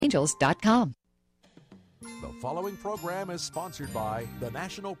ChristianAngels.com. The following program is sponsored by the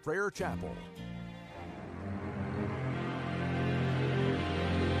National Prayer Chapel.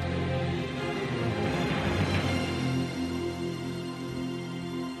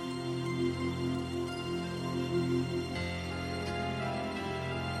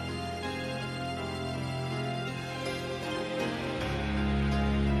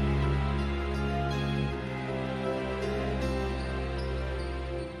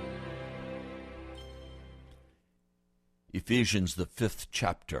 Ephesians, the 5th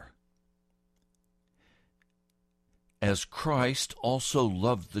chapter. As Christ also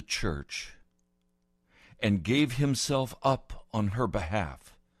loved the church and gave himself up on her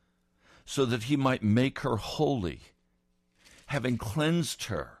behalf, so that he might make her holy, having cleansed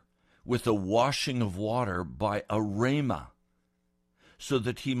her with the washing of water by a rhema, so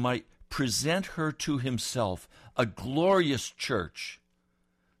that he might present her to himself a glorious church,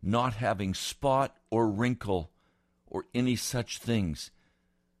 not having spot or wrinkle or any such things,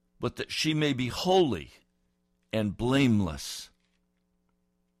 but that she may be holy and blameless.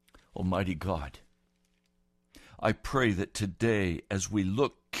 Almighty God, I pray that today, as we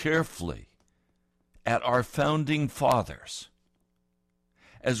look carefully at our founding fathers,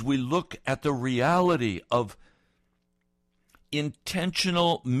 as we look at the reality of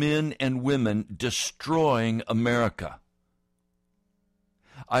intentional men and women destroying America,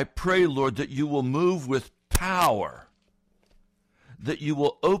 I pray, Lord, that you will move with power, that you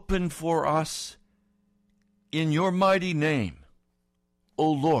will open for us in your mighty name,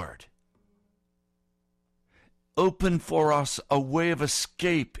 O Lord. Open for us a way of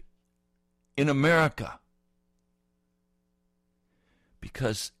escape in America,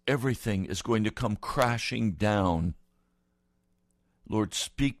 because everything is going to come crashing down. Lord,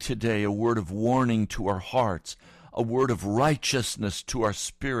 speak today a word of warning to our hearts, a word of righteousness to our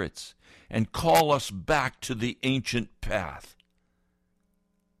spirits, and call us back to the ancient path.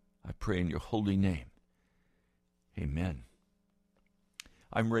 I pray in your holy name. Amen.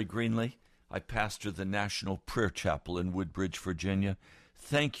 I'm Ray Greenlee. I pastor the National Prayer Chapel in Woodbridge, Virginia.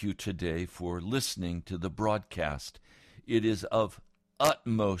 Thank you today for listening to the broadcast. It is of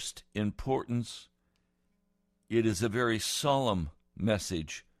utmost importance. It is a very solemn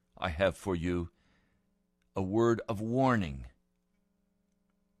message I have for you, a word of warning.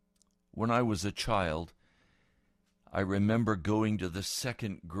 When I was a child, I remember going to the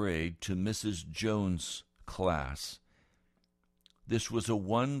second grade to Mrs. Jones' class. This was a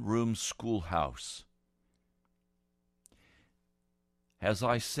one-room schoolhouse. As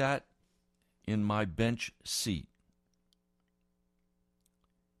I sat in my bench seat,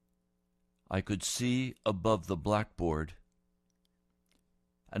 I could see above the blackboard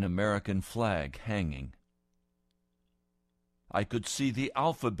an American flag hanging. I could see the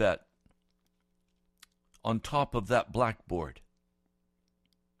alphabet on top of that blackboard.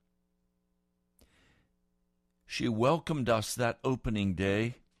 She welcomed us that opening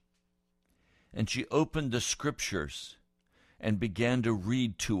day, and she opened the scriptures and began to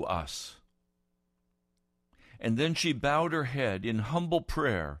read to us. And then she bowed her head in humble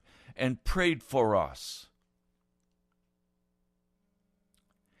prayer and prayed for us.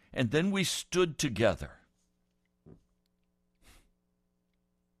 And then we stood together.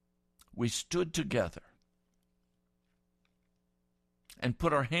 We stood together and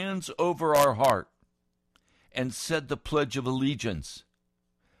put our hands over our heart and said the Pledge of Allegiance,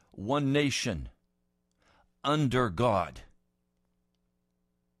 one nation, under God.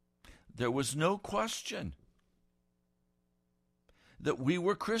 There was no question that we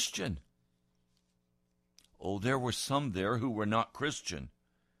were Christian. Oh, there were some there who were not Christian.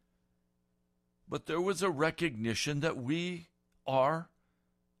 But there was a recognition that we are,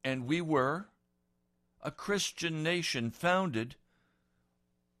 and we were, a Christian nation founded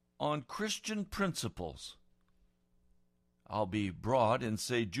on Christian principles. I'll be broad and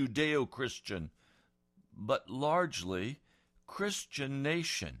say Judeo-Christian, but largely Christian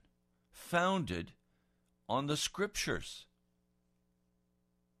nation founded on the Scriptures.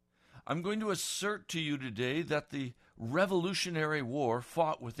 I'm going to assert to you today that the Revolutionary War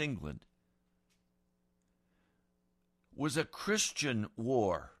fought with England was a Christian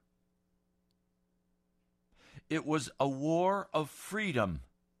war. It was a war of freedom,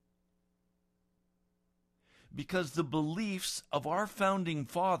 because the beliefs of our founding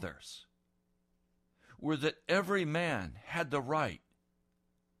fathers were that every man had the right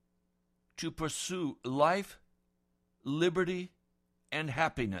to pursue life, liberty, and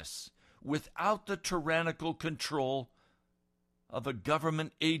happiness without the tyrannical control of a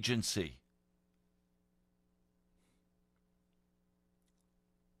government agency.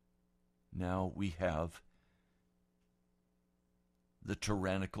 Now we have the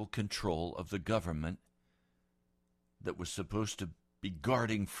tyrannical control of the government that was supposed to be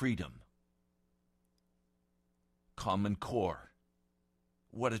guarding freedom. Common Core.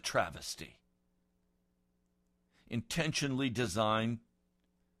 What a travesty. Intentionally designed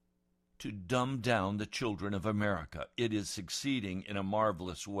to dumb down the children of America. It is succeeding in a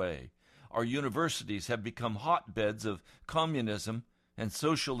marvelous way. Our universities have become hotbeds of communism and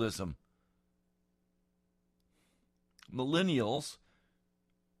socialism. Millennials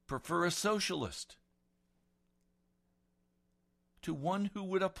prefer a socialist to one who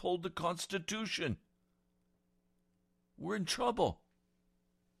would uphold the Constitution. We're in trouble.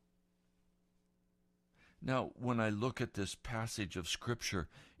 Now, when I look at this passage of Scripture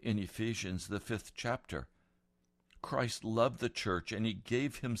in Ephesians, the 5th chapter, Christ loved the church and he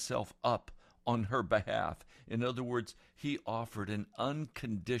gave himself up on her behalf. In other words, he offered an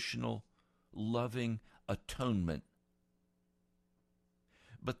unconditional, loving atonement.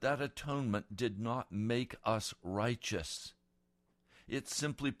 But that atonement did not make us righteous. It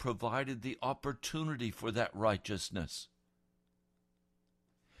simply provided the opportunity for that righteousness.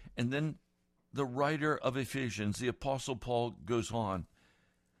 And then the writer of Ephesians, the Apostle Paul, goes on,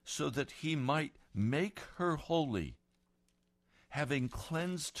 so that he might make her holy, having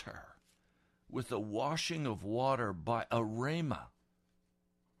cleansed her with a washing of water by a rhema.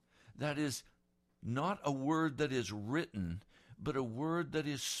 That is not a word that is written, but a word that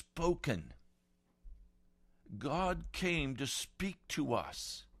is spoken. God came to speak to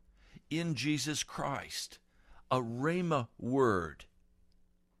us in Jesus Christ, a rhema word.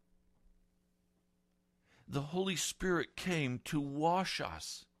 The Holy Spirit came to wash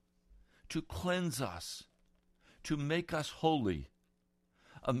us, to cleanse us, to make us holy.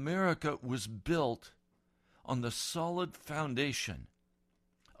 America was built on the solid foundation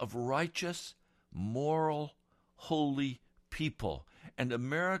of righteous, moral, holy people. And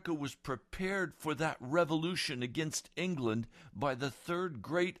America was prepared for that revolution against England by the Third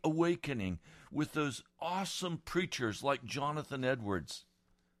Great Awakening with those awesome preachers like Jonathan Edwards,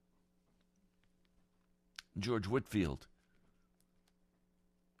 George Whitefield,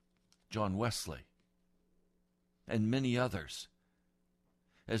 John Wesley, and many others,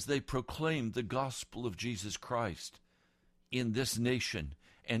 as they proclaimed the gospel of Jesus Christ in this nation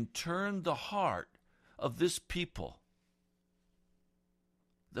and turned the heart of this people.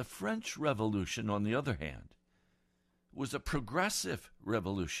 The French Revolution, on the other hand, was a progressive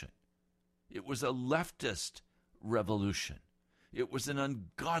revolution. It was a leftist revolution. It was an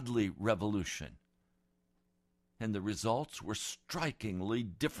ungodly revolution. And the results were strikingly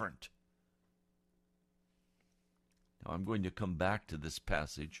different. Now, I'm going to come back to this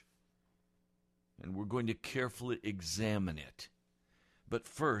passage, and we're going to carefully examine it. But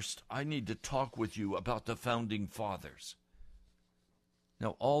first, I need to talk with you about the Founding Fathers.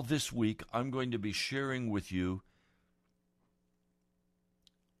 Now, all this week, I'm going to be sharing with you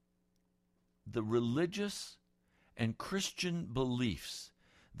the religious and Christian beliefs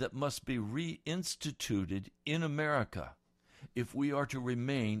that must be reinstituted in America if we are to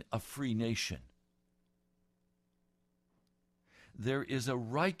remain a free nation. There is a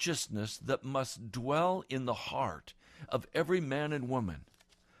righteousness that must dwell in the heart of every man and woman,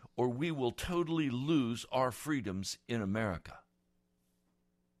 or we will totally lose our freedoms in America.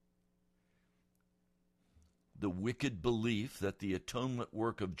 The wicked belief that the atonement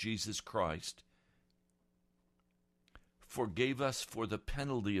work of Jesus Christ forgave us for the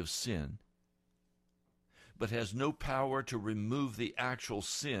penalty of sin, but has no power to remove the actual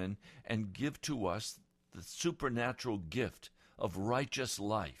sin and give to us the supernatural gift of righteous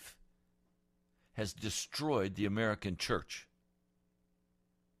life, has destroyed the American church.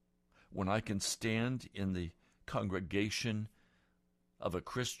 When I can stand in the congregation of a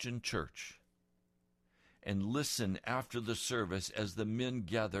Christian church and listen after the service as the men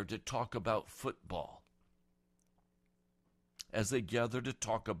gather to talk about football, as they gather to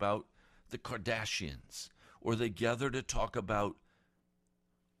talk about the Kardashians, or they gather to talk about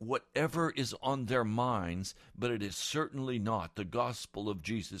whatever is on their minds, but it is certainly not the gospel of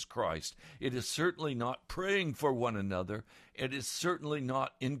Jesus Christ. It is certainly not praying for one another. It is certainly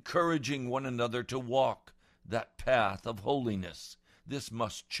not encouraging one another to walk that path of holiness. This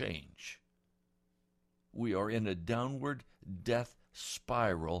must change. We are in a downward death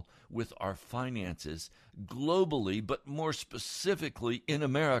spiral with our finances globally, but more specifically in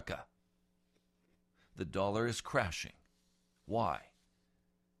America. The dollar is crashing. Why?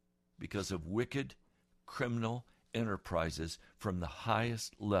 Because of wicked, criminal enterprises from the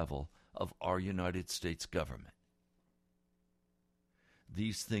highest level of our United States government.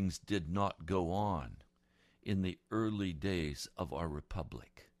 these things did not go on in the early days of our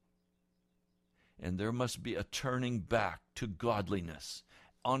republic. And there must be a turning back to godliness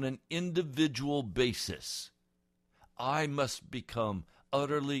on an individual basis. I must become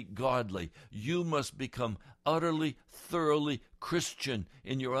utterly godly. You must become utterly, thoroughly Christian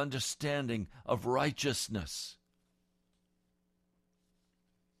in your understanding of righteousness.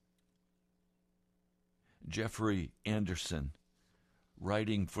 Jeffrey Anderson,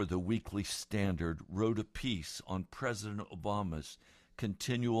 writing for the Weekly Standard, wrote a piece on President Obama's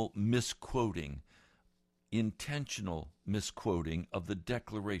continual misquoting, intentional misquoting of the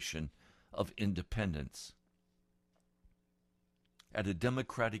Declaration of Independence. At a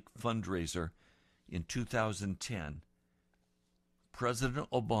Democratic fundraiser in 2010, President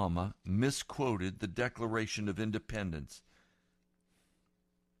Obama misquoted the Declaration of Independence,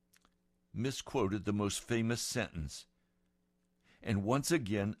 misquoted the most famous sentence, and once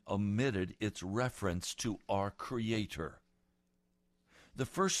again omitted its reference to our Creator. The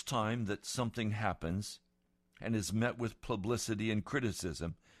first time that something happens and is met with publicity and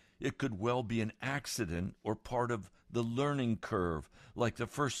criticism, it could well be an accident or part of the learning curve, like the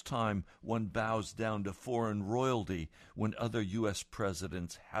first time one bows down to foreign royalty when other U.S.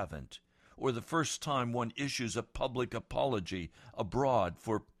 presidents haven't, or the first time one issues a public apology abroad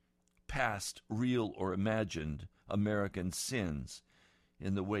for past, real or imagined, American sins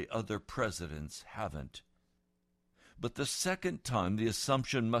in the way other presidents haven't. But the second time, the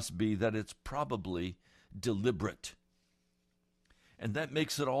assumption must be that it's probably deliberate. And that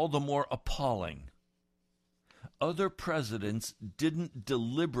makes it all the more appalling. Other presidents didn't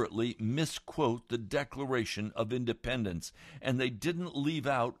deliberately misquote the Declaration of Independence, and they didn't leave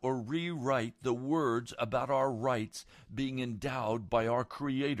out or rewrite the words about our rights being endowed by our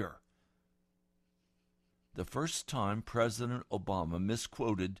Creator. The first time President Obama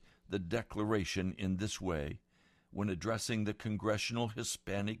misquoted the Declaration in this way, when addressing the Congressional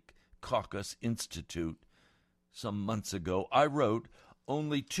Hispanic Caucus Institute some months ago, I wrote,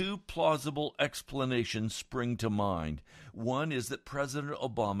 "Only two plausible explanations spring to mind. One is that President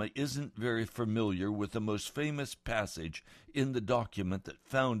Obama isn't very familiar with the most famous passage in the document that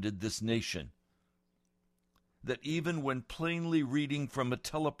founded this nation. That even when plainly reading from a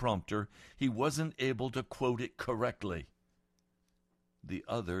teleprompter, he wasn't able to quote it correctly. The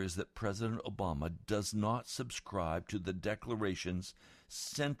other is that President Obama does not subscribe to the Declaration's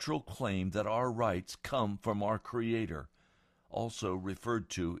central claim that our rights come from our Creator, also referred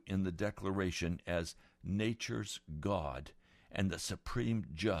to in the Declaration as nature's God and the supreme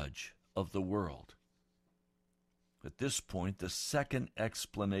judge of the world." At this point, the second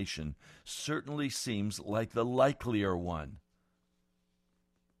explanation certainly seems like the likelier one.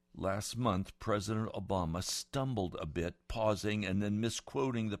 Last month, President Obama stumbled a bit, pausing and then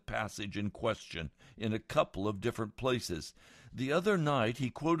misquoting the passage in question in a couple of different places. The other night, he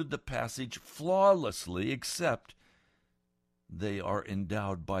quoted the passage flawlessly, except "they are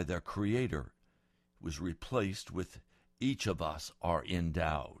endowed by their Creator" was replaced with "each of us are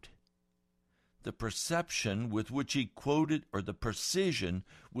endowed." The perception with which he quoted, or the precision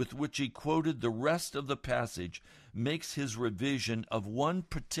with which he quoted the rest of the passage, makes his revision of one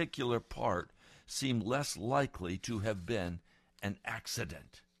particular part seem less likely to have been an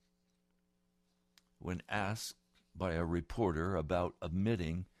accident. When asked by a reporter about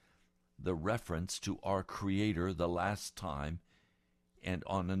omitting the reference to our Creator the last time, and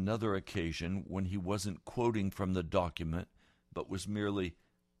on another occasion when he wasn't quoting from the document but was merely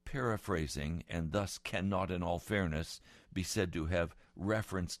paraphrasing and thus cannot, in all fairness, be said to have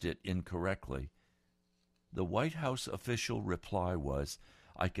referenced it incorrectly, the White House official reply was,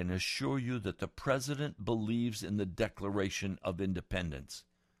 "I can assure you that the President believes in the Declaration of Independence."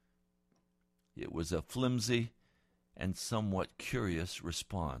 It was a flimsy and somewhat curious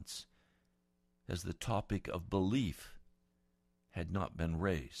response, as the topic of belief had not been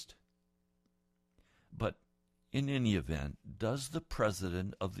raised. But in any event, does the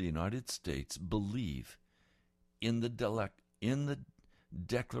President of the United States believe in the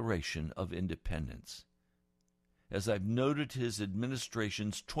Declaration of Independence? As I've noted his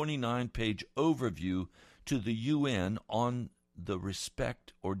administration's 29-page overview to the UN on the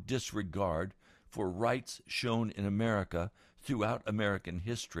respect or disregard for rights shown in America throughout American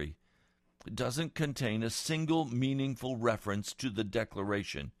history, it doesn't contain a single meaningful reference to the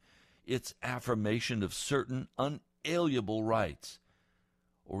Declaration, its affirmation of certain unalienable rights,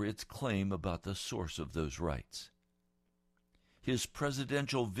 or its claim about the source of those rights. His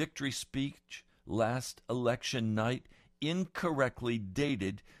presidential victory speech last election night incorrectly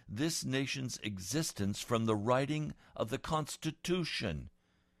dated this nation's existence from the writing of the Constitution,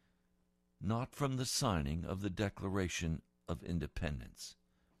 not from the signing of the Declaration of Independence.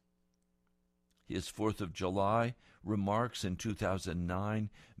 His 4th of July remarks in 2009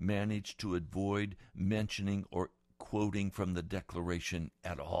 managed to avoid mentioning or quoting from the Declaration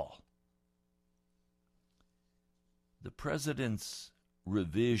at all. The President's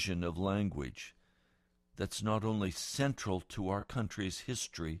revision of language that's not only central to our country's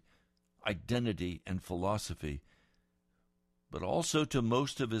history, identity, and philosophy, but also to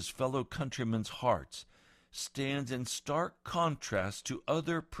most of his fellow countrymen's hearts, stands in stark contrast to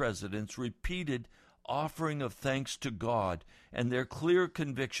other presidents' repeated offering of thanks to God and their clear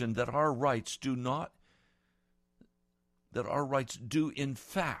conviction that our rights do in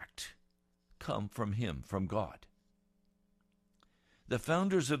fact come from Him, from God. The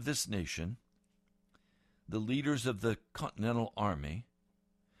founders of this nation, the leaders of the Continental Army,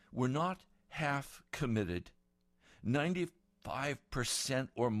 were not half committed. 95%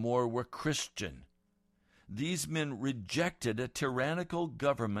 or more were Christian. These men rejected a tyrannical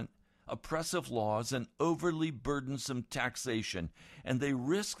government, oppressive laws, and overly burdensome taxation, and they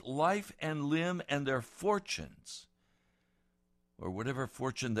risked life and limb and their fortunes, or whatever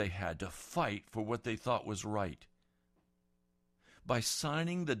fortune they had, to fight for what they thought was right. By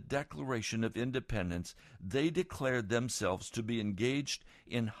signing the Declaration of Independence, they declared themselves to be engaged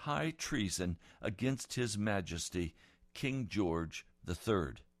in high treason against His Majesty, King George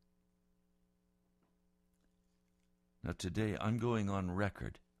III. Now today I'm going on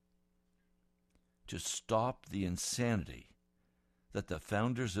record to stop the insanity that the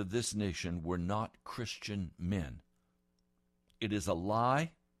founders of this nation were not Christian men. It is a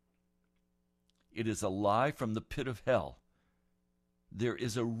lie. It is a lie from the pit of hell. There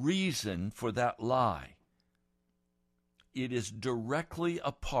is a reason for that lie. It is directly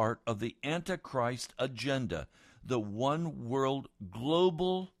a part of the Antichrist agenda, the one world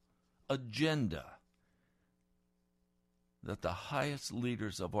global agenda that the highest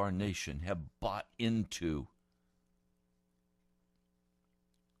leaders of our nation have bought into.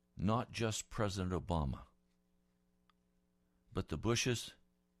 Not just President Obama, but the Bushes,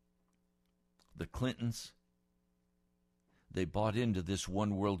 the Clintons. They bought into this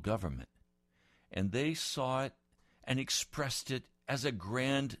one world government, and they saw it and expressed it as a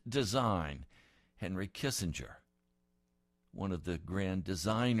grand design. Henry Kissinger, one of the grand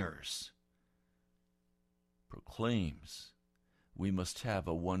designers, proclaims we must have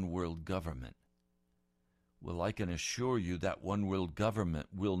a one world government. Well, I can assure you that one world government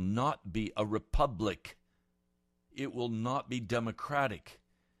will not be a republic. It will not be democratic.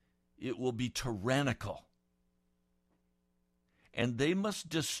 It will be tyrannical. And they must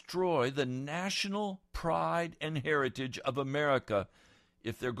destroy the national pride and heritage of America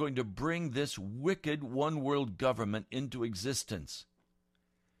if they're going to bring this wicked one-world government into existence.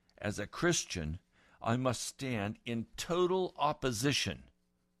 As a Christian, I must stand in total opposition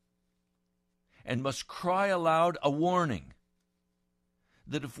and must cry aloud a warning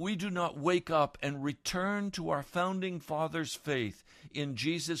that if we do not wake up and return to our founding fathers' faith in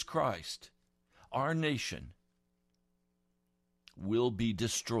Jesus Christ, our nation will be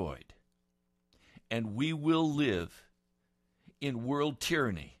destroyed, and we will live in world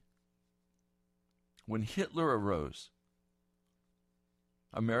tyranny. When Hitler arose,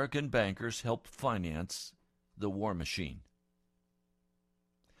 American bankers helped finance the war machine.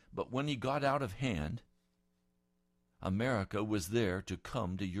 But when he got out of hand, America was there to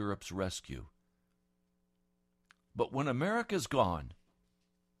come to Europe's rescue. But when America's gone,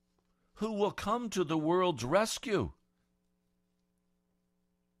 who will come to the world's rescue?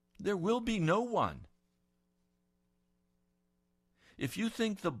 There will be no one. If you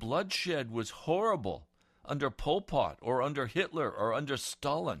think the bloodshed was horrible under Pol Pot or under Hitler or under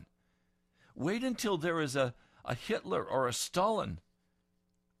Stalin, wait until there is a Hitler or a Stalin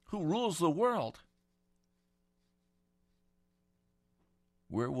who rules the world.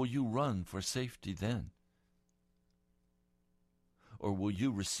 Where will you run for safety then? Or will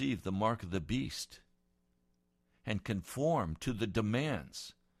you receive the mark of the beast and conform to the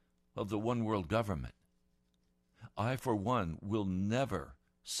demands of the one world government? I, for one, will never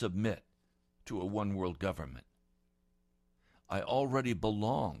submit to a one world government. I already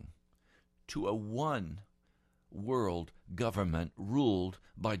belong to a one world government ruled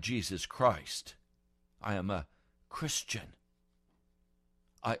by Jesus Christ. I am a Christian.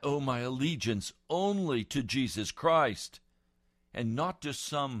 I owe my allegiance only to Jesus Christ and not to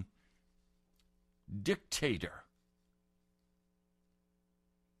some dictator.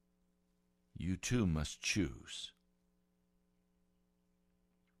 You too must choose.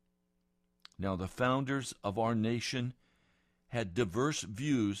 Now, the founders of our nation had diverse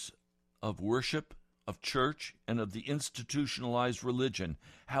views of worship, of church, and of the institutionalized religion.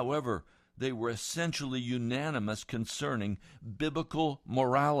 However, they were essentially unanimous concerning biblical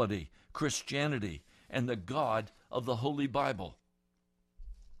morality, Christianity, and the God of the Holy Bible.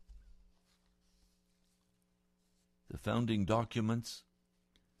 The founding documents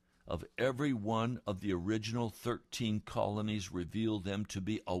of every one of the original 13 colonies reveal them to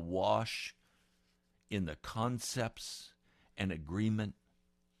be awash in the concepts and agreement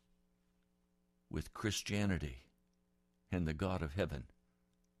with Christianity and the God of heaven.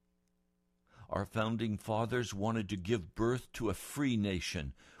 Our founding fathers wanted to give birth to a free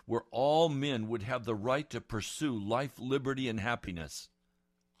nation where all men would have the right to pursue life, liberty, and happiness.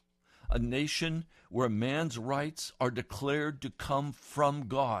 A nation where man's rights are declared to come from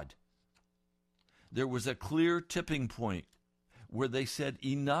God. There was a clear tipping point where they said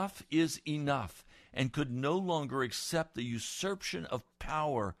enough is enough and could no longer accept the usurpation of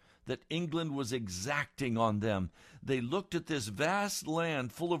power that England was exacting on them. They looked at this vast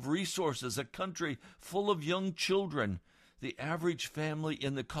land full of resources, a country full of young children. The average family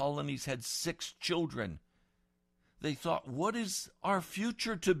in the colonies had 6 children. They thought, what is our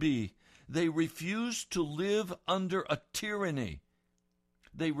future to be? They refused to live under a tyranny.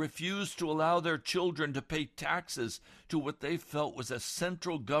 They refused to allow their children to pay taxes to what they felt was a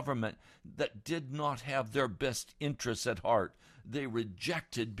central government that did not have their best interests at heart. They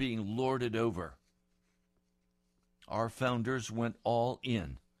rejected being lorded over. Our founders went all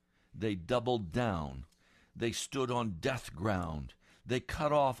in. They doubled down. They stood on death ground. They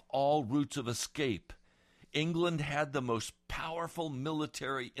cut off all routes of escape. England had the most powerful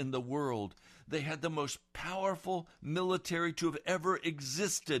military in the world. They had the most powerful military to have ever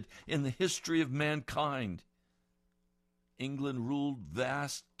existed in the history of mankind. England ruled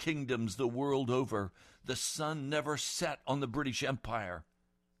vast kingdoms the world over. The sun never set on the British Empire.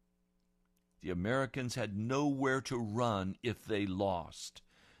 The Americans had nowhere to run if they lost.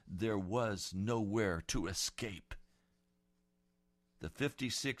 There was nowhere to escape. The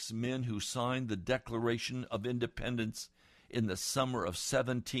 56 men who signed the Declaration of Independence in the summer of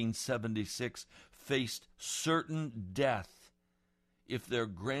 1776 faced certain death if their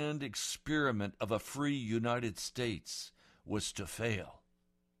grand experiment of a free United States was to fail.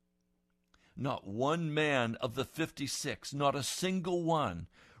 Not one man of the 56, not a single one,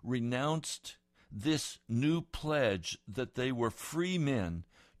 renounced this new pledge that they were free men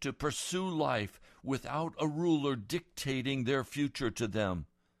to pursue life without a ruler dictating their future to them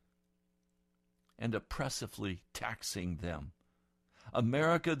and oppressively taxing them.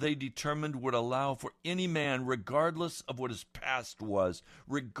 America, they determined, would allow for any man, regardless of what his past was,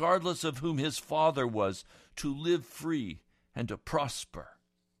 regardless of whom his father was, to live free and to prosper.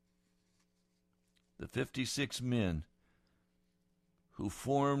 The 56 men who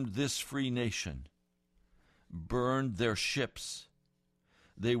formed this free nation burned their ships.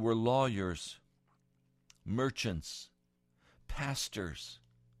 They were lawyers, merchants, pastors,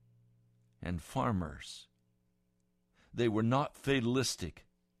 and farmers. They were not fatalistic.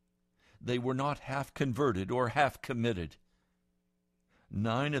 They were not half converted or half committed.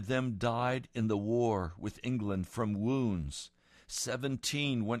 9 of them died in the war with England from wounds.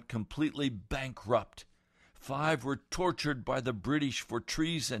 17 went completely bankrupt. 5 were tortured by the British for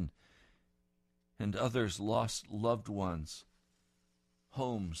treason, and others lost loved ones,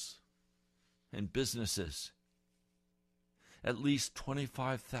 homes, and businesses. At least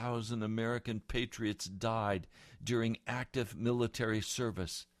 25,000 American patriots died during active military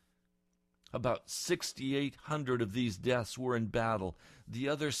service. About 6,800 of these deaths were in battle. The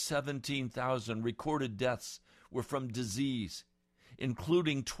other 17,000 recorded deaths were from disease,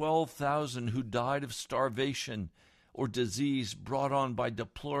 including 12,000 who died of starvation or disease brought on by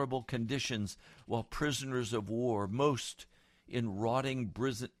deplorable conditions while prisoners of war, most in rotting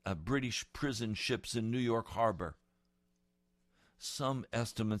British prison ships in New York Harbor. Some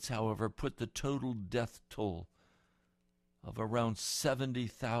estimates, however, put the total death toll of around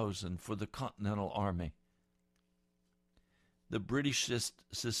 70,000 for the Continental Army. The British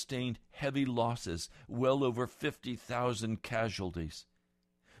sustained heavy losses, well over 50,000 casualties.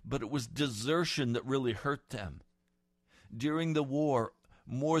 But it was desertion that really hurt them. During the war,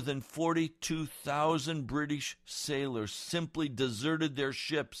 more than 42,000 British sailors simply deserted their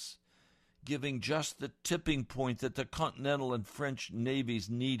ships, giving just the tipping point that the Continental and French navies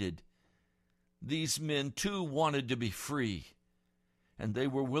needed. These men, too, wanted to be free, and they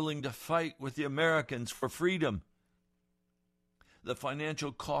were willing to fight with the Americans for freedom. The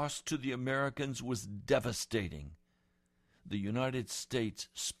financial cost to the Americans was devastating. The United States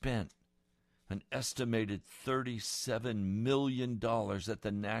spent an estimated $37 million at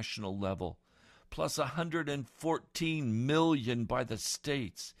the national level, plus $114 million by the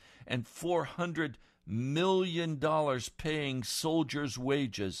states, and $400 million paying soldiers'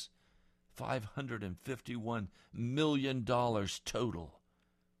 wages, $551 million total.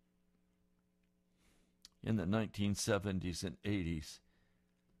 In the 1970s and 80s,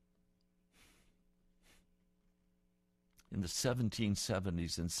 in the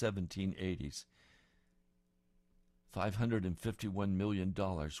 1770s and 1780s, $551 million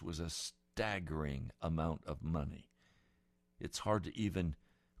was a staggering amount of money. It's hard to even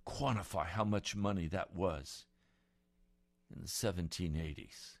quantify how much money that was in the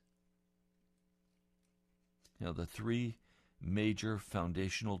 1780s. Now, the three major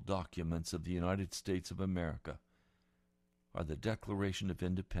foundational documents of the United States of America are the Declaration of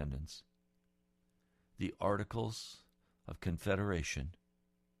Independence, the Articles of Confederation,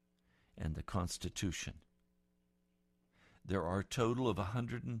 and the Constitution. There are a total of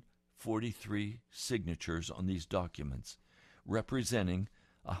 143 signatures on these documents, representing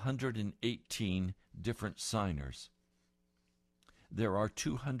 118 different signers. There are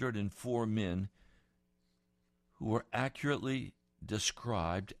 204 men who are accurately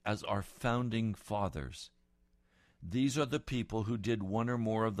described as our founding fathers. These are the people who did one or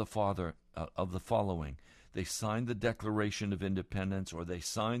more of the following. They signed the Declaration of Independence, or they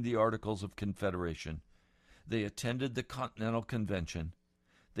signed the Articles of Confederation. They attended the Continental Convention.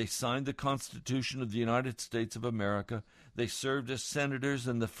 They signed the Constitution of the United States of America. They served as senators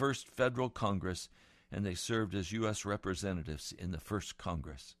in the First Federal Congress, and they served as U.S. representatives in the First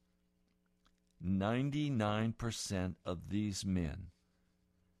Congress. 99% of these men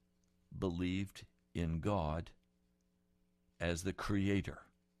believed in God as the Creator.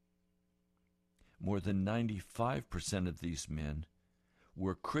 More than 95% of these men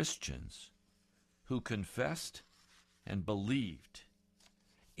were Christians who confessed and believed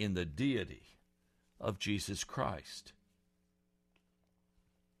in the deity of Jesus Christ.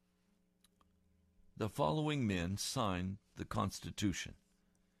 The following men signed the Constitution: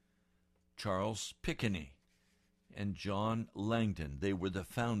 Charles Pickney and John Langdon. They were the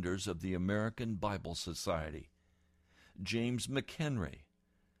founders of the American Bible Society. James McHenry,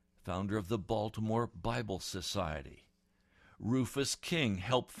 founder of the Baltimore Bible Society. Rufus King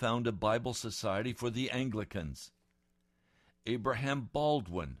helped found a Bible Society for the Anglicans. Abraham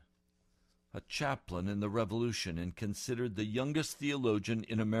Baldwin, a chaplain in the Revolution and considered the youngest theologian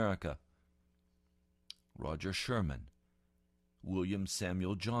in America. Roger Sherman, William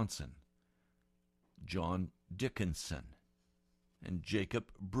Samuel Johnson, John Dickinson, and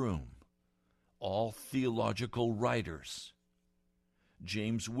Jacob Broome, all theological writers.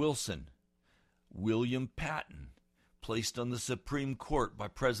 James Wilson, William Patton, placed on the Supreme Court by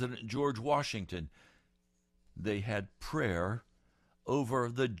President George Washington. They had prayer over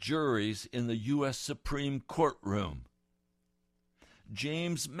the juries in the U.S. Supreme Courtroom.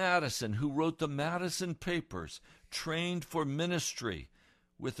 James Madison, who wrote the Madison Papers, trained for ministry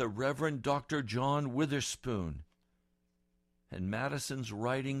with the Reverend Dr. John Witherspoon. And Madison's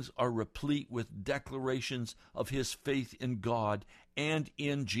writings are replete with declarations of his faith in God and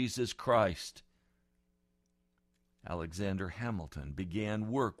in Jesus Christ. Alexander Hamilton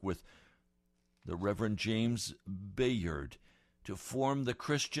began work with the Reverend James Bayard to form the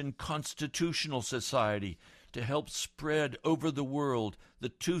Christian Constitutional Society to help spread over the world the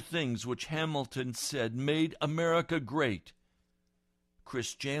two things which Hamilton said made America great: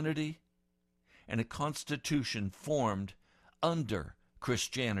 Christianity and a constitution formed under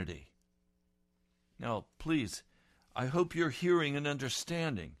Christianity. Now, please, I hope you're hearing and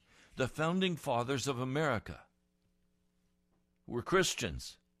understanding. The founding fathers of America were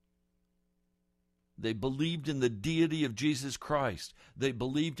Christians. They believed in the deity of Jesus Christ. They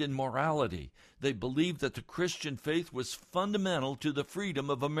believed in morality. They believed that the Christian faith was fundamental to the freedom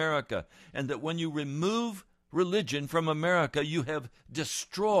of America, and that when you remove religion from America, you have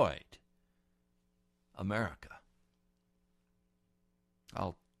destroyed America.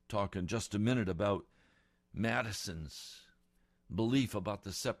 I'll talk in just a minute about Madison's belief about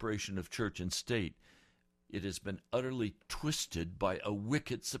the separation of church and state. It has been utterly twisted by a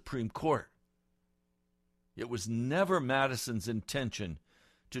wicked Supreme Court. It was never Madison's intention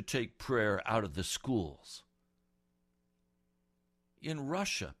to take prayer out of the schools. In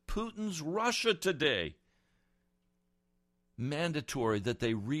Russia, Putin's Russia today, mandatory that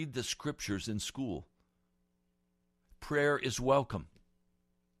they read the scriptures in school. Prayer is welcome.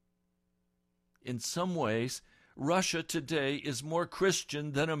 In some ways, Russia today is more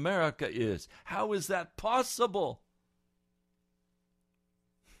Christian than America is. How is that possible?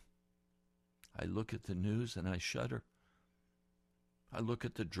 I look at the news and I shudder. I look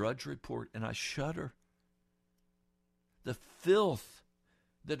at the Drudge Report and I shudder. The filth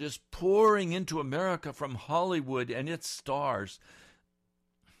that is pouring into America from Hollywood and its stars,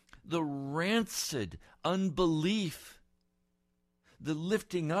 the rancid unbelief, the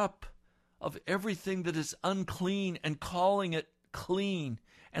lifting up of everything that is unclean and calling it clean,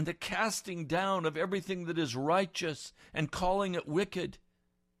 and the casting down of everything that is righteous and calling it wicked.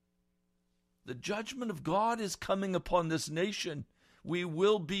 The judgment of God is coming upon this nation. We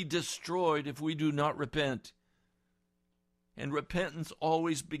will be destroyed if we do not repent. And repentance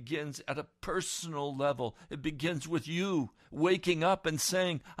always begins at a personal level. It begins with you waking up and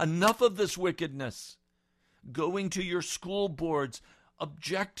saying, enough of this wickedness. Going to your school boards,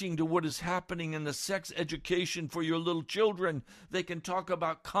 objecting to what is happening in the sex education for your little children. They can talk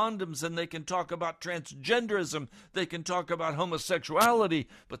about condoms and they can talk about transgenderism. They can talk about homosexuality,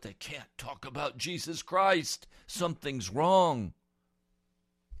 but they can't talk about Jesus Christ. Something's wrong.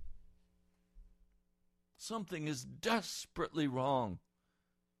 Something is desperately wrong.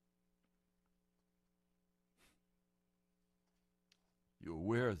 You're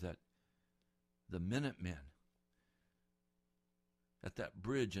aware that the Minutemen at that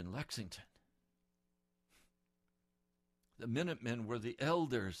bridge in Lexington, the Minutemen were the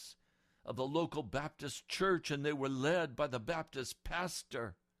elders of the local Baptist church, and they were led by the Baptist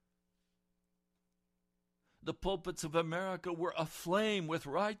pastor. The pulpits of America were aflame with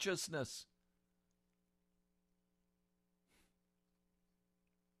righteousness.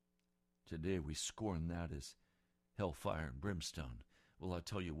 Today we scorn that as hellfire and brimstone. Well, I'll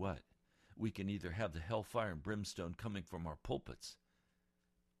tell you what, we can either have the hellfire and brimstone coming from our pulpits,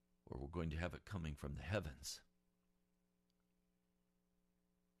 or we're going to have it coming from the heavens.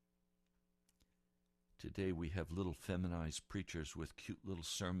 Today we have little feminized preachers with cute little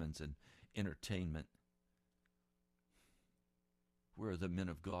sermons and entertainment. Where are the men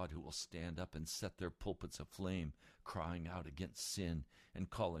of God who will stand up and set their pulpits aflame, crying out against sin and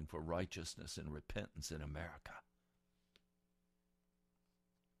calling for righteousness and repentance in America?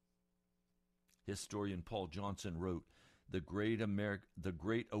 Historian Paul Johnson wrote, The Great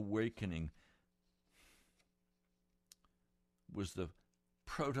Awakening was the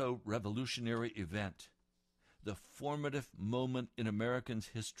proto-revolutionary event, the formative moment in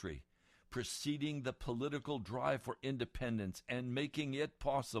Americans' history, preceding the political drive for independence and making it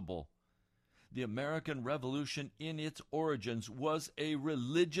possible. The American Revolution in its origins was a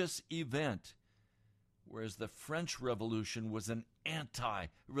religious event, whereas the French Revolution was an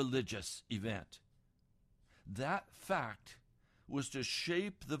anti-religious event. That fact was to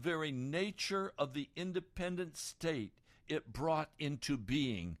shape the very nature of the independent state it brought into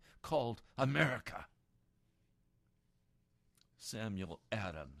being, called America. Samuel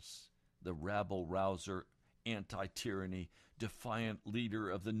Adams, the rabble-rouser, anti-tyranny, defiant leader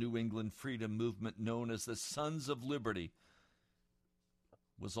of the New England freedom movement known as the Sons of Liberty,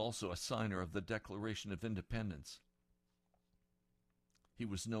 was also a signer of the Declaration of Independence. He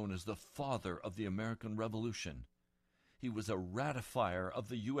was known as the father of the American Revolution. He was a ratifier of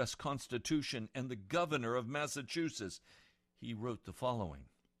the U.S. Constitution and the governor of Massachusetts. He wrote the following: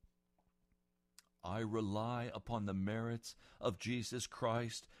 I rely upon the merits of Jesus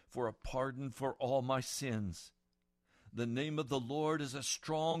Christ for a pardon for all my sins. The name of the Lord is a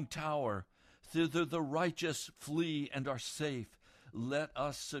strong tower. Thither the righteous flee and are safe. Let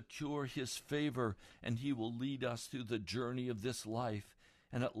us secure his favor, and he will lead us through the journey of this life,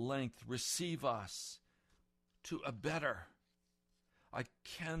 and at length receive us to a better.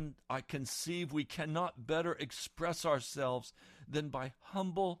 I conceive we cannot better express ourselves than by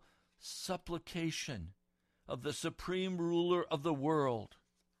humble supplication of the supreme ruler of the world,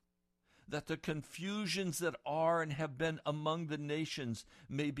 that the confusions that are and have been among the nations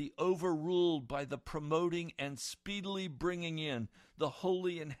may be overruled by the promoting and speedily bringing in the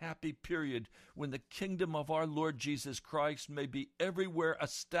holy and happy period when the kingdom of our Lord Jesus Christ may be everywhere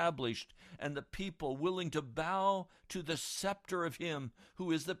established, and the people willing to bow to the scepter of him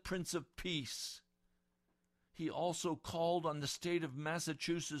who is the Prince of Peace. He also called on the state of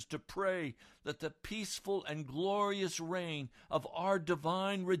Massachusetts to pray that the peaceful and glorious reign of our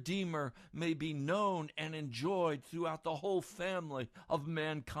divine Redeemer may be known and enjoyed throughout the whole family of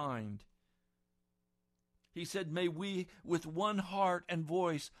mankind. He said, may we with one heart and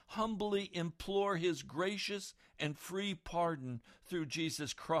voice humbly implore his gracious and free pardon through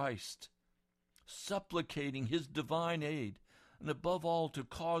Jesus Christ, supplicating his divine aid, and above all to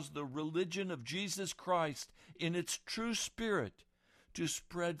cause the religion of Jesus Christ in its true spirit to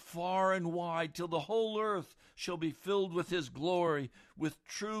spread far and wide till the whole earth shall be filled with his glory, with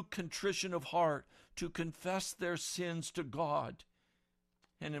true contrition of heart, to confess their sins to God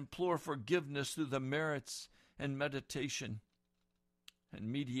and implore forgiveness through the merits and meditation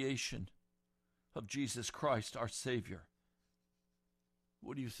and mediation of Jesus Christ, our Savior.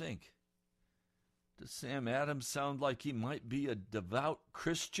 What do you think? Does Sam Adams sound like he might be a devout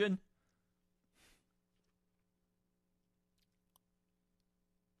Christian?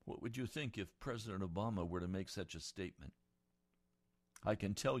 What would you think if President Obama were to make such a statement? I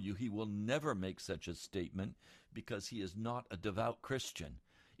can tell you he will never make such a statement because he is not a devout Christian.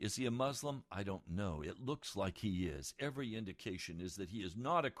 Is he a Muslim? I don't know. It looks like he is. Every indication is that he is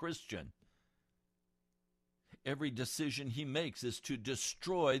not a Christian. Every decision he makes is to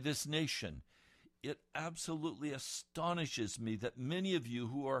destroy this nation. It absolutely astonishes me that many of you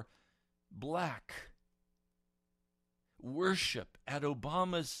who are black worship at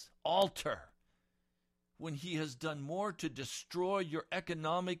Obama's altar when he has done more to destroy your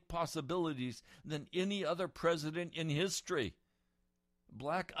economic possibilities than any other president in history.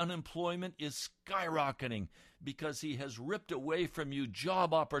 Black unemployment is skyrocketing because he has ripped away from you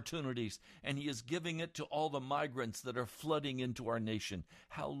job opportunities, and he is giving it to all the migrants that are flooding into our nation.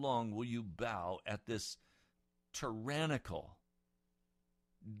 How long will you bow at this tyrannical,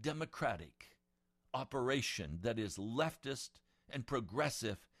 democratic operation that is leftist and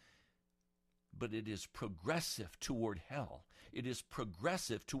progressive, but it is progressive toward hell? It is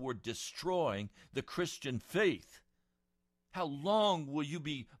progressive toward destroying the Christian faith. How long will you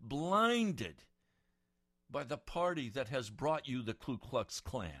be blinded by the party that has brought you the Ku Klux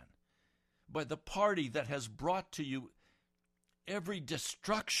Klan, by the party that has brought to you every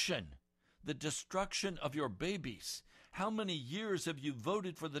destruction, the destruction of your babies? How many years have you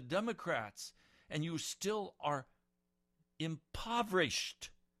voted for the Democrats and you still are impoverished?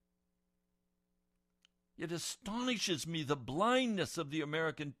 It astonishes me the blindness of the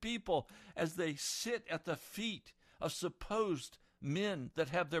American people as they sit at the feet of supposed men that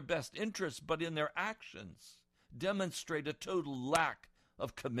have their best interests, but in their actions demonstrate a total lack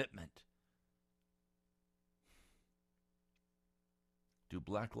of commitment. Do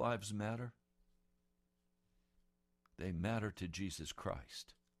black lives matter? They matter to Jesus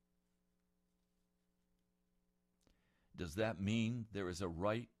Christ. Does that mean there is a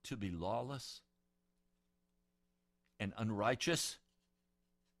right to be lawless and unrighteous?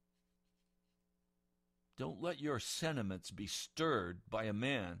 Don't let your sentiments be stirred by a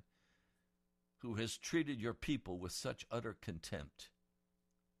man who has treated your people with such utter contempt.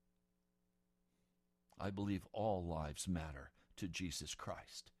 I believe all lives matter to Jesus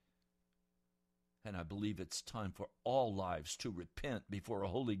Christ. And I believe it's time for all lives to repent before a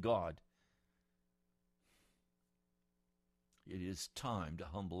holy God. It is time to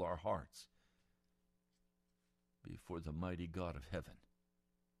humble our hearts before the mighty God of heaven.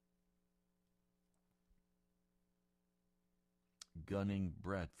 Gunning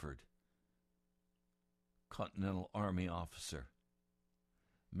Bradford, Continental Army officer,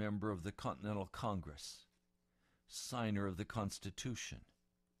 member of the Continental Congress, signer of the Constitution,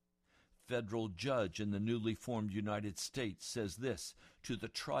 federal judge in the newly formed United States, says this: "To the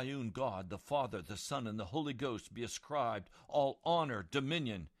triune God, the Father, the Son, and the Holy Ghost be ascribed all honor,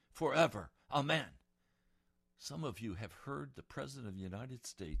 dominion, forever. Amen." Some of you have heard the President of the United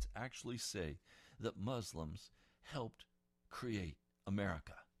States actually say that Muslims helped create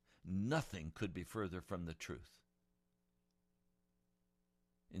America. Nothing could be further from the truth.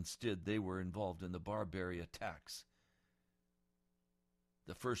 Instead, they were involved in the Barbary attacks.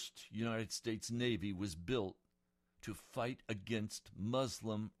 The first United States Navy was built to fight against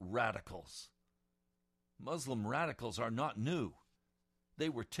Muslim radicals. Muslim radicals are not new. They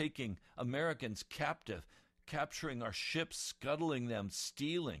were taking Americans captive, capturing our ships, scuttling them,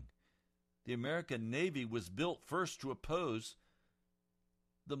 stealing. The American Navy was built first to oppose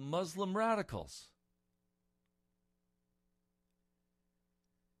the Muslim radicals.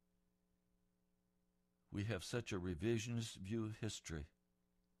 We have such a revisionist view of history.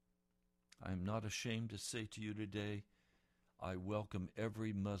 I am not ashamed to say to you today, I welcome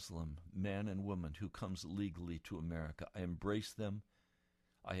every Muslim man and woman who comes legally to America. I embrace them.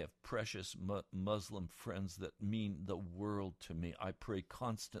 I have precious Muslim friends that mean the world to me. I pray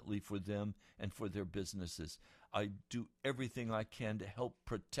constantly for them and for their businesses. I do everything I can to help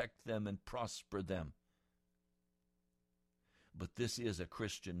protect them and prosper them. But this is a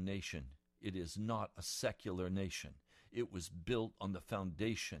Christian nation. It is not a secular nation. It was built on the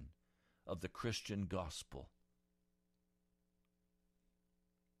foundation of the Christian gospel.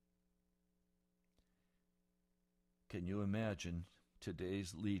 Can you imagine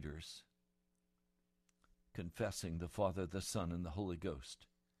today's leaders confessing the Father, the Son, and the Holy Ghost,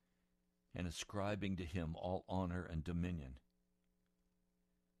 and ascribing to him all honor and dominion.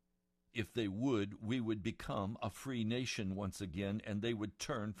 If they would, we would become a free nation once again, and they would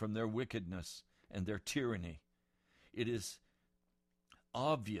turn from their wickedness and their tyranny. It is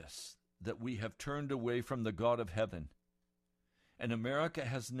obvious that we have turned away from the God of heaven, and America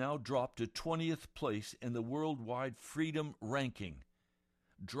has now dropped to 20th place in the worldwide freedom ranking,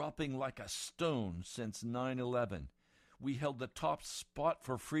 dropping like a stone since 9/11. We held the top spot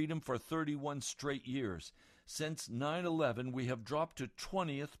for freedom for 31 straight years. Since 9/11, we have dropped to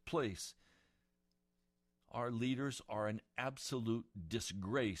 20th place. Our leaders are an absolute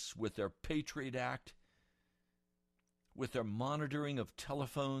disgrace with their Patriot Act, with their monitoring of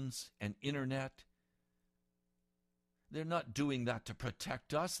telephones and internet. They're not doing that to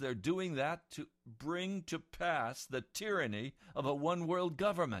protect us. They're doing that to bring to pass the tyranny of a one-world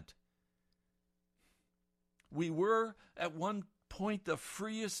government. We were, at one point, the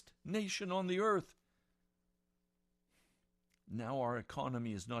freest nation on the earth. Now our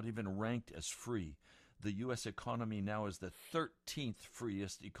economy is not even ranked as free. The U.S. economy now is the 13th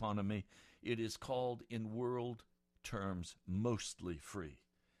freest economy. It is called, in world terms, mostly free.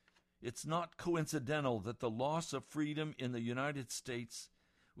 It's not coincidental that the loss of freedom in the United States,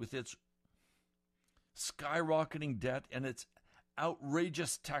 with its skyrocketing debt and its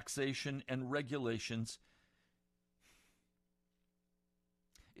outrageous taxation and regulations,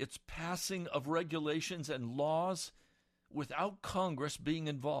 its passing of regulations and laws without Congress being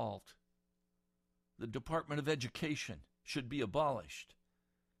involved. The Department of Education should be abolished,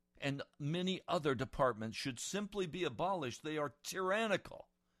 and many other departments should simply be abolished. They are tyrannical.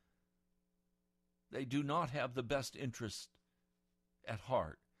 They do not have the best interest at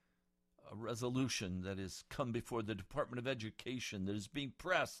heart. A resolution that has come before the Department of Education that is being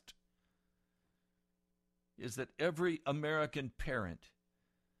pressed is that every American parent,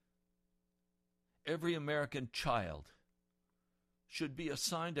 every American child should be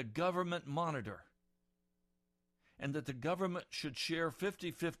assigned a government monitor, and that the government should share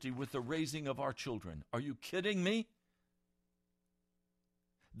 50-50 with the raising of our children. Are you kidding me?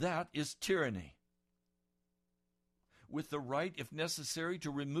 That is tyranny. With the right, if necessary,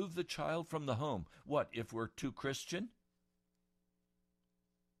 to remove the child from the home. What, if we're too Christian?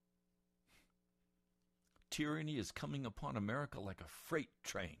 Tyranny is coming upon America like a freight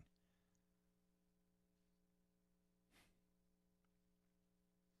train.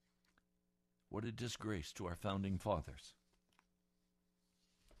 What a disgrace to our founding fathers.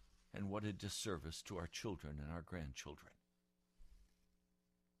 And what a disservice to our children and our grandchildren.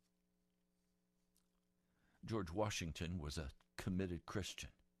 George Washington was a committed Christian.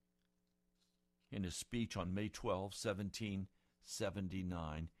 In his speech on May 12,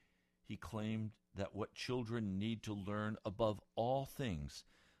 1779, he claimed that what children need to learn above all things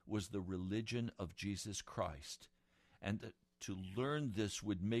was the religion of Jesus Christ, and that to learn this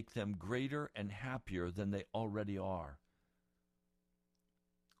would make them greater and happier than they already are.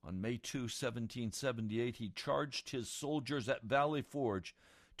 On May 2, 1778, he charged his soldiers at Valley Forge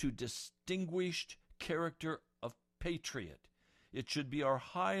to distinguished character of patriot. It should be our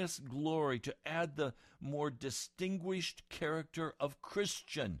highest glory to add the more distinguished character of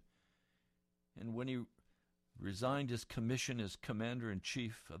Christian. And when he resigned his commission as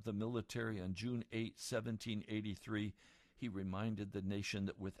Commander-in-Chief of the military on June 8, 1783, he reminded the nation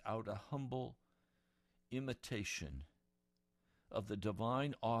that without a humble imitation of the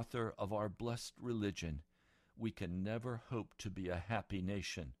divine author of our blessed religion, we can never hope to be a happy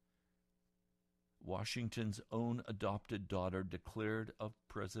nation. Washington's own adopted daughter declared of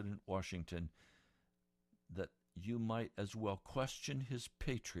President Washington that you might as well question his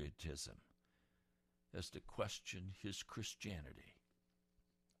patriotism as to question his Christianity.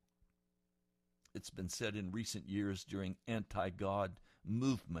 It's been said in recent years during anti-God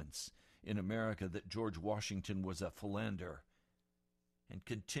movements in America that George Washington was a philanderer and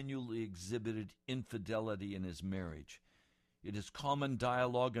continually exhibited infidelity in his marriage. It is common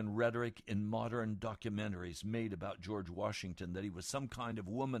dialogue and rhetoric in modern documentaries made about George Washington that he was some kind of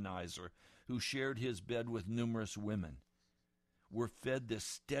womanizer who shared his bed with numerous women. We're fed this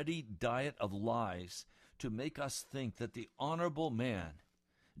steady diet of lies to make us think that the honorable man,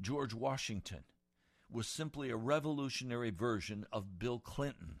 George Washington, was simply a revolutionary version of Bill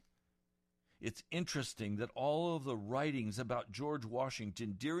Clinton. It's interesting that all of the writings about George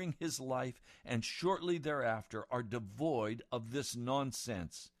Washington during his life and shortly thereafter are devoid of this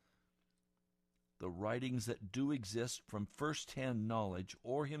nonsense. The writings that do exist from first-hand knowledge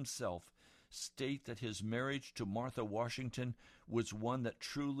or himself state that his marriage to Martha Washington was one that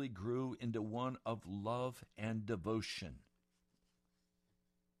truly grew into one of love and devotion.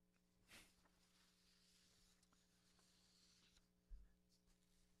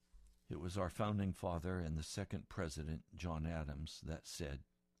 It was our founding father and the second president, John Adams, that said,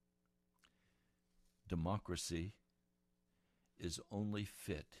 "Democracy is only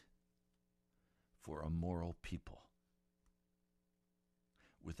fit for a moral people.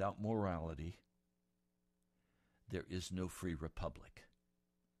 Without morality, there is no free republic."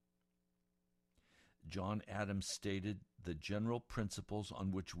 John Adams stated the general principles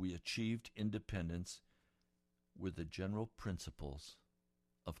on which we achieved independence were the general principles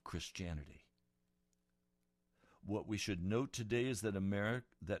of Christianity. What we should note today is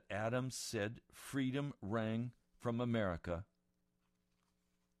that Adams said freedom rang from America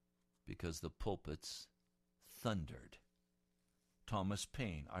because the pulpits thundered. Thomas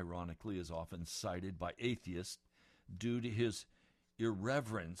Paine, ironically, is often cited by atheists due to his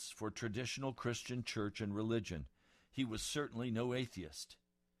irreverence for traditional Christian church and religion. He was certainly no atheist.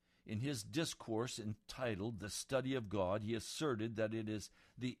 In his discourse entitled The Study of God, he asserted that it is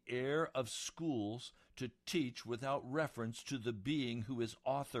the air of schools to teach without reference to the being who is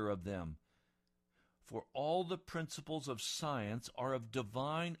author of them. For all the principles of science are of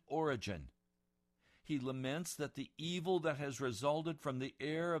divine origin. He laments that the evil that has resulted from the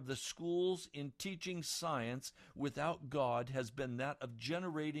error of the schools in teaching science without God has been that of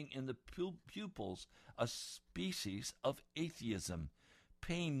generating in the pupils a species of atheism.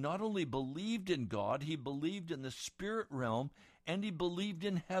 Paine not only believed in God, he believed in the spirit realm, and he believed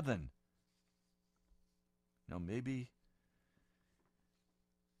in heaven. Now maybe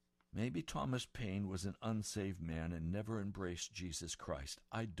Thomas Paine was an unsaved man and never embraced Jesus Christ.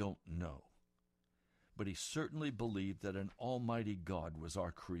 I don't know. But he certainly believed that an almighty God was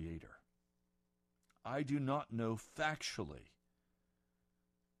our creator. I do not know factually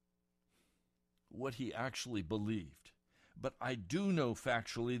what he actually believed, but I do know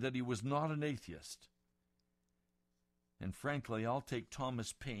factually that he was not an atheist. And frankly, I'll take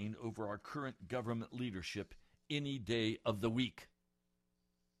Thomas Paine over our current government leadership any day of the week.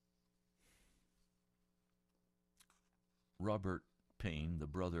 Robert Paine, the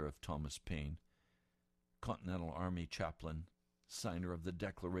brother of Thomas Paine, Continental Army chaplain, signer of the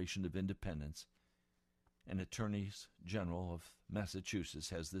Declaration of Independence, and Attorney General of Massachusetts,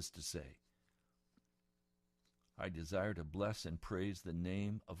 has this to say: "I desire to bless and praise the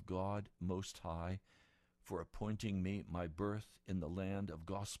name of God Most High for appointing me my birth in the land of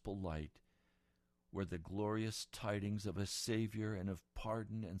gospel light, where the glorious tidings of a Savior and of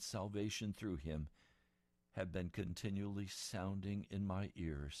pardon and salvation through him have been continually sounding in my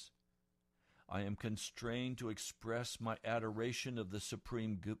ears. I am constrained to express my adoration of the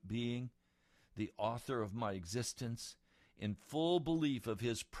Supreme Being, the author of my existence, in full belief of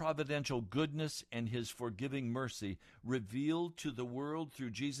his providential goodness and his forgiving mercy revealed to the world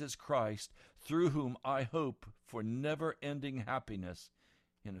through Jesus Christ, through whom I hope for never-ending happiness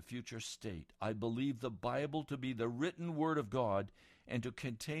in a future state. I believe the Bible to be the written word of God and to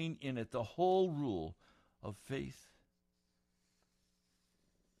contain in it the whole rule of faith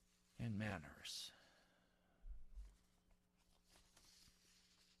and manners."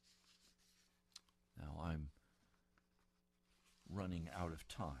 Now I'm running out of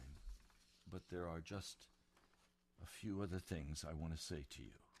time, but there are just a few other things I want to say to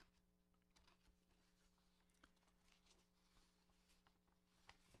you.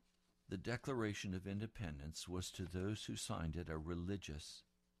 The Declaration of Independence was to those who signed it a religious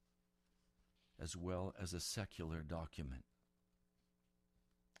as well as a secular document.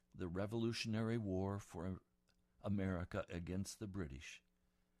 The Revolutionary War for America against the British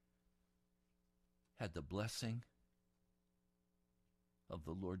had the blessing of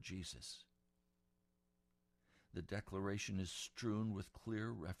the Lord Jesus. The Declaration is strewn with clear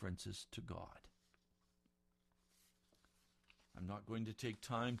references to God. I'm not going to take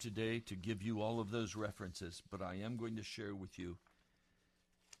time today to give you all of those references, but I am going to share with you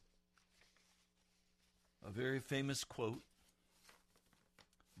a very famous quote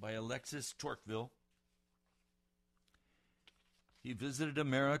by Alexis Tocqueville. He visited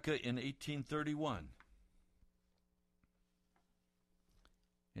America in 1831.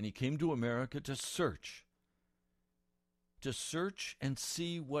 And he came to America to search and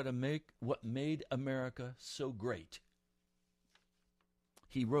see what made America so great.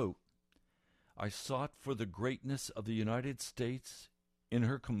 He wrote, "I sought for the greatness of the United States in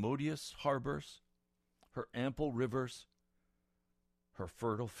her commodious harbors, her ample rivers, her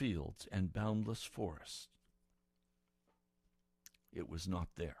fertile fields and boundless forests. It was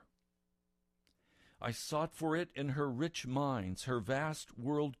not there. I sought for it in her rich mines, her vast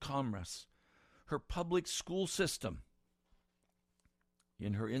world commerce, her public school system,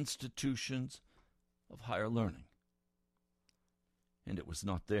 in her institutions of higher learning. And it was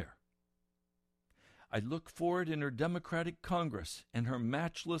not there. I looked for it in her democratic Congress and her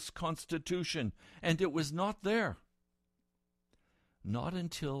matchless Constitution, and it was not there. Not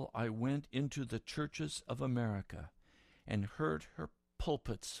until I went into the churches of America and heard her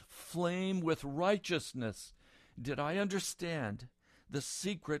pulpits flame with righteousness did I understand the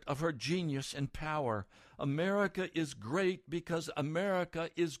secret of her genius and power. America is great because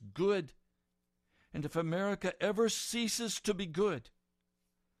America is good. And if America ever ceases to be good,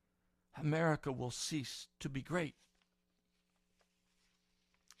 America will cease to be great.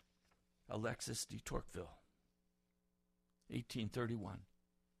 Alexis de Tocqueville, 1831.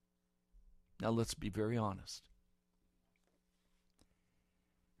 Now let's be very honest.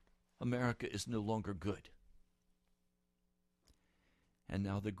 America is no longer good. And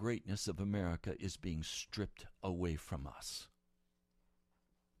now the greatness of America is being stripped away from us.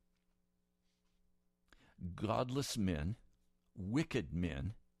 Godless men, wicked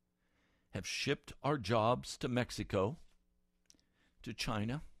men, have shipped our jobs to Mexico, to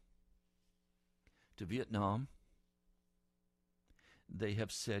China, to Vietnam. They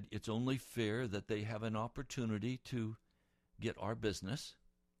have said it's only fair that they have an opportunity to get our business.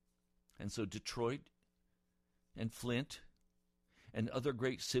 And so Detroit and Flint and other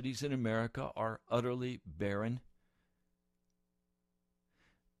great cities in America are utterly barren.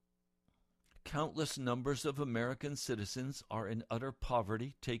 Countless numbers of American citizens are in utter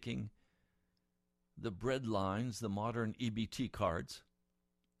poverty, taking the bread lines, the modern EBT cards.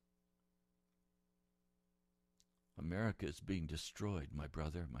 America is being destroyed, my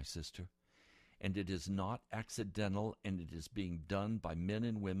brother, my sister, and it is not accidental, and it is being done by men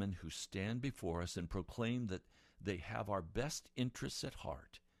and women who stand before us and proclaim that they have our best interests at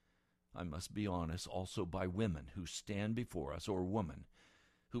heart. I must be honest, also by women who stand before us, or women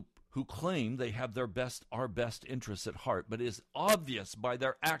who claim they have our best interests at heart, but it is obvious by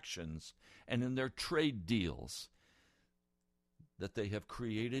their actions and in their trade deals that they have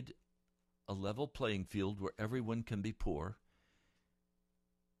created a level playing field where everyone can be poor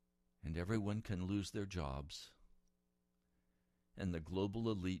and everyone can lose their jobs, and the global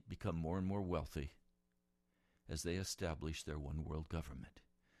elite become more and more wealthy as they establish their one world government.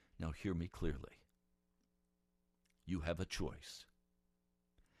 Now hear me clearly. You have a choice.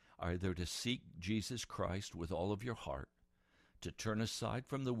 Either to seek Jesus Christ with all of your heart, to turn aside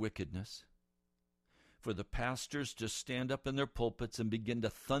from the wickedness, for the pastors to stand up in their pulpits and begin to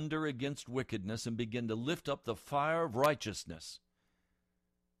thunder against wickedness and begin to lift up the fire of righteousness,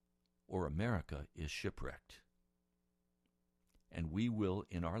 or America is shipwrecked. And we will,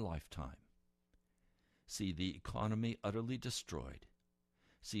 in our lifetime, see the economy utterly destroyed,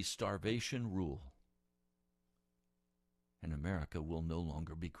 see starvation rule, and America will no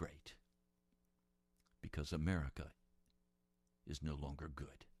longer be great, because America is no longer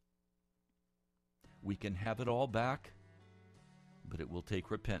good. We can have it all back, but it will take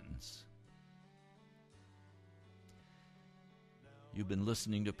repentance. You've been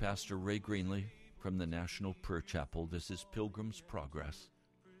listening to Pastor Ray Greenley from the National Prayer Chapel. This is Pilgrim's Progress.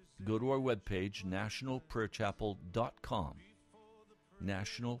 Go to our webpage, nationalprayerchapel.com.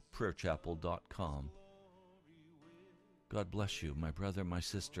 nationalprayerchapel.com. God bless you, my brother, my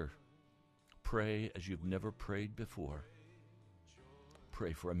sister. Pray as you've never prayed before.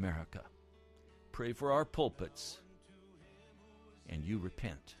 Pray for America. Pray for our pulpits. And you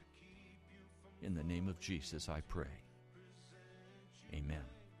repent. In the name of Jesus, I pray. Amen.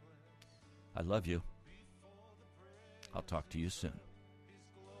 I love you. I'll talk to you soon.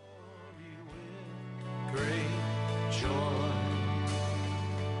 Great joy,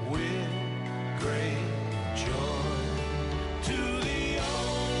 with great joy, to the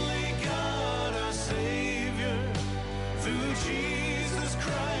only God, our Savior, through Jesus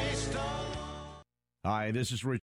Christ our Lord. Hi, this is Rich